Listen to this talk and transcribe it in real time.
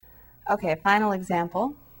Okay, final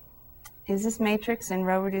example. Is this matrix in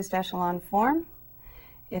row-reduced echelon form?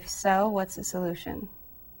 If so, what's the solution?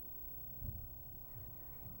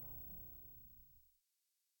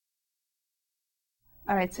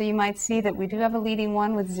 All right, so you might see that we do have a leading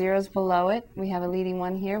one with zeros below it. We have a leading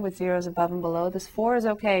one here with zeros above and below. This 4 is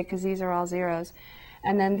okay because these are all zeros.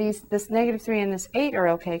 And then this -3 and this 8 are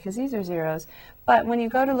okay because these are zeros. But when you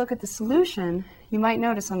go to look at the solution, you might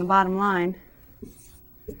notice on the bottom line,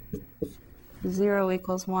 0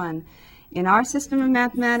 equals 1. In our system of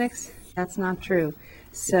mathematics, that's not true.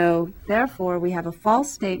 So therefore, we have a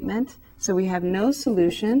false statement. So we have no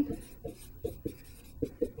solution.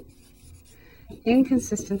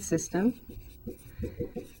 Inconsistent system.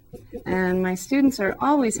 And my students are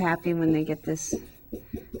always happy when they get this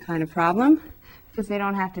kind of problem because they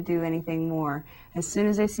don't have to do anything more. As soon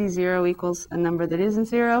as they see 0 equals a number that isn't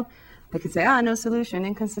 0, they can say, no solution,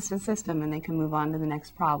 inconsistent system, and they can move on to the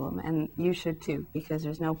next problem. And you should too, because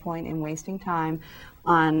there's no point in wasting time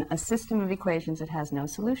on a system of equations that has no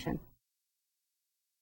solution.